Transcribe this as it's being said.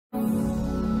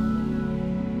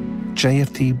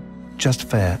JFD, just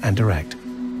fair and direct.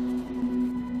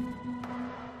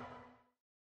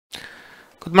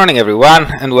 Good morning everyone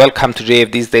and welcome to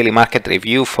JFD's daily market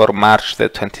review for March the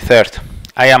 23rd.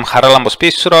 I am Charalambos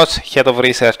Pissouros, head of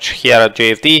research here at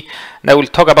JFD, and I will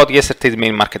talk about yesterday's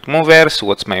main market movers,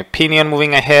 what's my opinion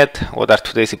moving ahead, what are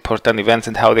today's important events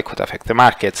and how they could affect the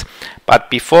markets. But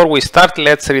before we start,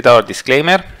 let's read our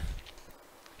disclaimer.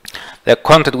 The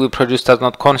content we produce does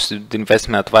not constitute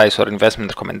investment advice or investment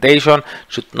recommendation,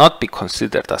 should not be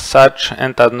considered as such,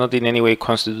 and does not in any way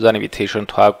constitute an invitation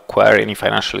to acquire any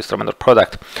financial instrument or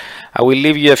product. I will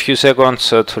leave you a few seconds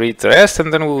to read the rest,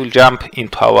 and then we will jump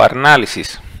into our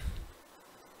analysis.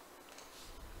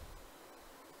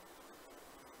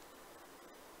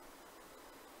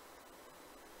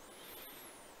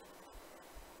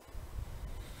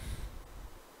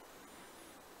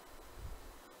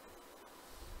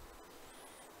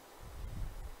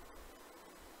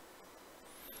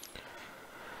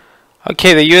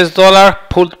 Okay, the US dollar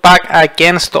pulled back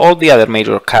against all the other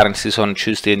major currencies on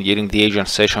Tuesday and during the Asian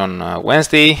session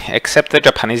Wednesday, except the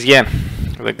Japanese yen.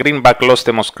 The greenback lost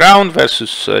the most ground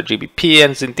versus GBP,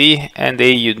 NZD, and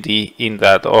AUD in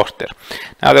that order.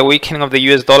 Now, the weakening of the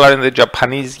US dollar and the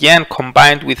Japanese yen,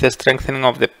 combined with the strengthening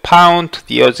of the pound,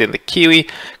 the Aussie, and the Kiwi,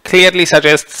 clearly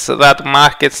suggests that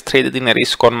markets traded in a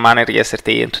risk-on manner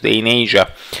yesterday and today in Asia.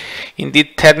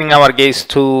 Indeed, turning our gaze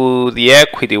to the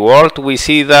equity world, we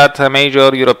see that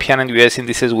major European and US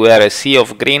indices were a sea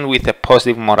of green with a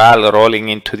positive morale rolling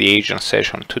into the Asian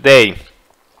session today.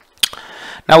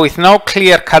 Now, with no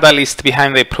clear catalyst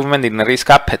behind the improvement in risk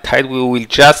appetite, we will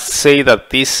just say that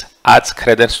this adds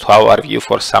credence to our view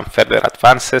for some further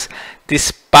advances,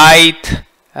 despite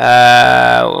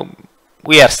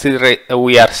we are still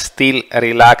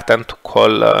reluctant to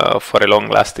call for a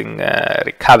long-lasting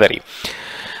recovery.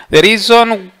 The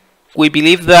reasons we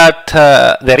believe that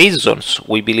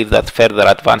further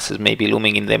advances may be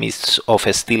looming in the midst of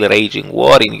a still raging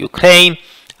war in Ukraine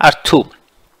are two.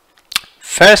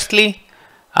 Firstly,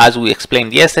 as we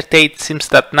explained yesterday, it seems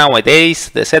that nowadays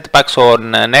the setbacks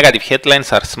on negative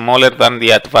headlines are smaller than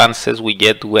the advances we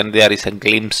get when there is a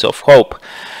glimpse of hope.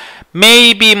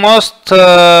 Maybe most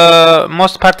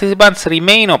participants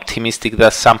remain optimistic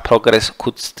that some progress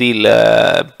could still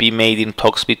be made in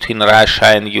talks between Russia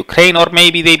and Ukraine, or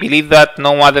maybe they believe that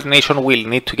no other nation will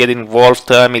need to get involved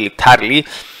militarily,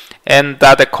 and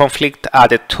that a conflict at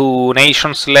the two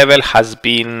nations level has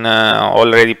been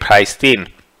already priced in.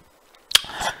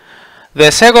 The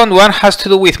second one has to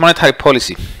do with monetary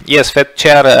policy. Yes, Fed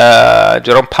Chair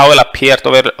Jerome Powell appeared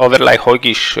overly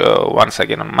hawkish once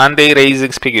again on Monday,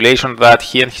 raising speculation that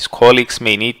he and his colleagues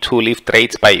may need to lift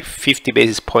rates by 50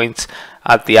 basis points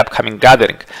at the upcoming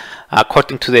gathering.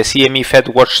 According to the CME Fed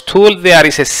Watch tool, there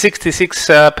is a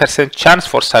 66% chance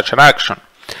for such an action.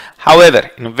 However,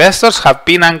 investors have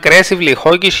been aggressively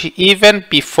hawkish even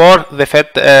before the Fed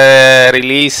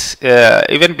released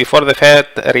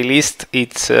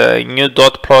its new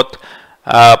dot plot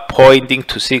pointing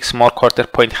to 6 more quarter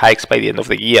point hikes by the end of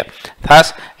the year.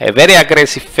 Thus, a very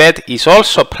aggressive Fed is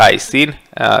also priced in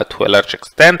to a large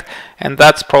extent, and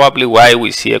that's probably why we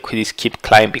see equities keep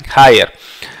climbing higher.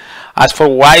 As for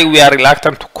why we are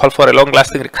reluctant to call for a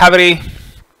long-lasting recovery,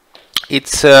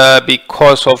 it's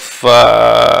because of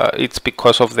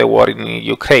the war in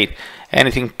Ukraine.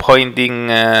 Anything pointing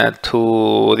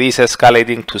to this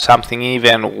escalating to something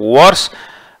even worse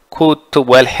could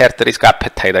well hurt risk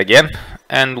appetite again.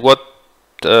 And what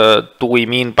do we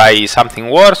mean by something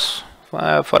worse?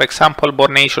 For example, more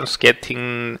nations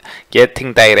getting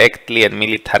directly and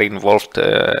military involved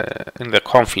in the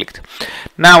conflict.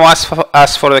 Now, as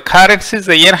for the currencies,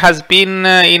 the yen has been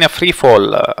in a free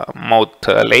fall mode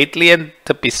lately, and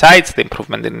besides the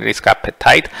improvement in risk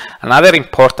appetite, another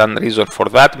important reason for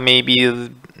that may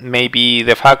be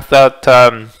the fact that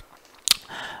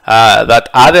that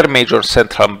other major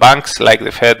central banks like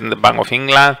the Fed and the Bank of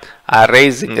England are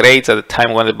raising rates at the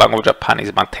time when the Bank of Japan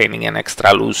is maintaining an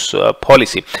extra loose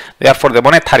policy. Therefore, the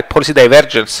monetary policy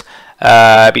divergence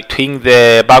between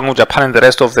the Bank of Japan and the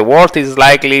rest of the world is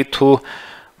likely to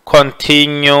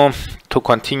continue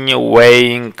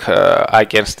weighing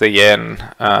against the yen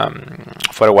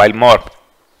for a while more.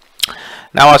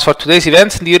 Now, as for today's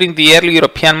events, during the early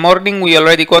European morning, we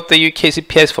already got the UK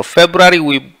CPIs for February,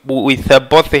 with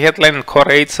both the headline and core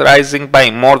rates rising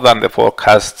by more than the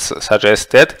forecasts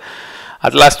suggested.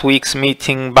 At last week's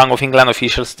meeting, Bank of England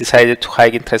officials decided to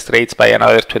hike interest rates by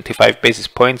another 25 basis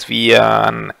points via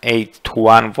an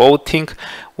 8-to-1 voting,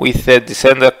 with the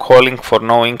dissenter calling for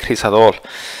no increase at all.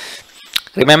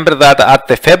 Remember that at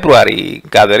the February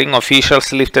gathering,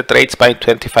 officials lifted rates by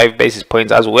 25 basis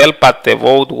points as well, but the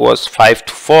vote was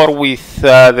 5-4, with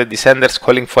the dissenters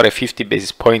calling for a 50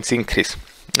 basis points increase.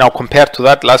 Now, compared to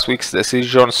that, last week's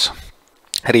decisions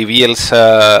revealed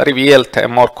a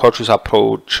more cautious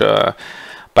approach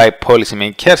by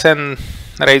policymakers and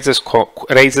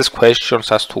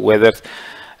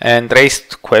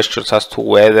raised questions as to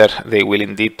whether they will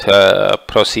indeed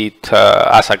proceed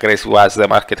as aggressive as the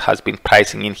market has been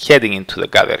pricing in heading into the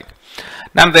gathering.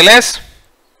 Nonetheless,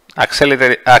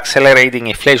 accelerating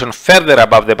inflation further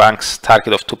above the bank's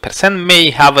target of 2%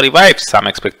 may have revived some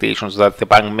expectations that the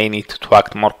bank may need to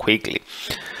act more quickly.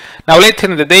 Now, later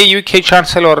in the day, UK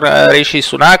Chancellor Rishi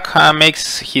Sunak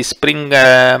makes his spring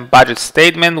budget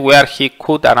statement, where he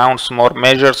could announce more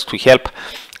measures to help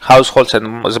households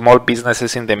and small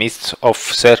businesses in the midst of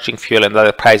surging fuel and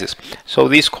other prices. So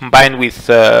this, combined with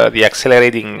the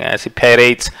accelerating CPI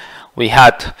rates we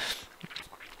had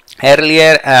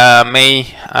earlier,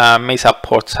 may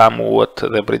support somewhat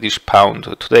the British pound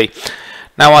today.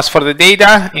 Now, as for the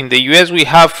data, in the US we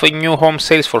have new home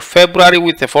sales for February,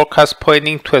 with the forecast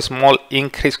pointing to a small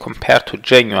increase compared to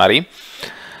January.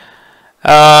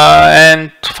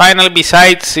 And finally,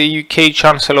 besides UK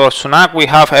Chancellor Sunak, we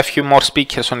have a few more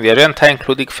speakers on the agenda,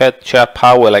 including Fed Chair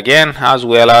Powell again, as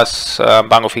well as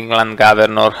Bank of England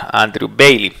Governor Andrew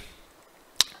Bailey.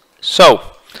 So,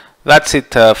 that's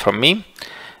it from me.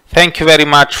 Thank you very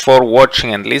much for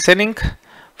watching and listening.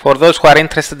 For those who are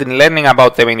interested in learning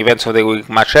about the main events of the week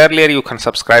much earlier, you can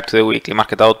subscribe to the weekly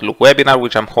Market Outlook webinar,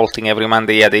 which I'm hosting every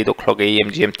Monday at 8 o'clock AM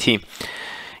GMT.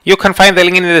 You can find the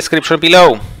link in the description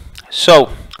below. So,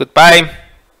 goodbye,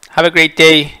 have a great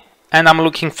day, and I'm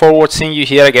looking forward to seeing you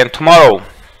here again tomorrow.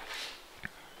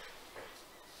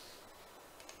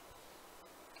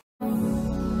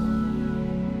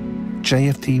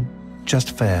 JFT,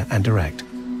 just fair and direct.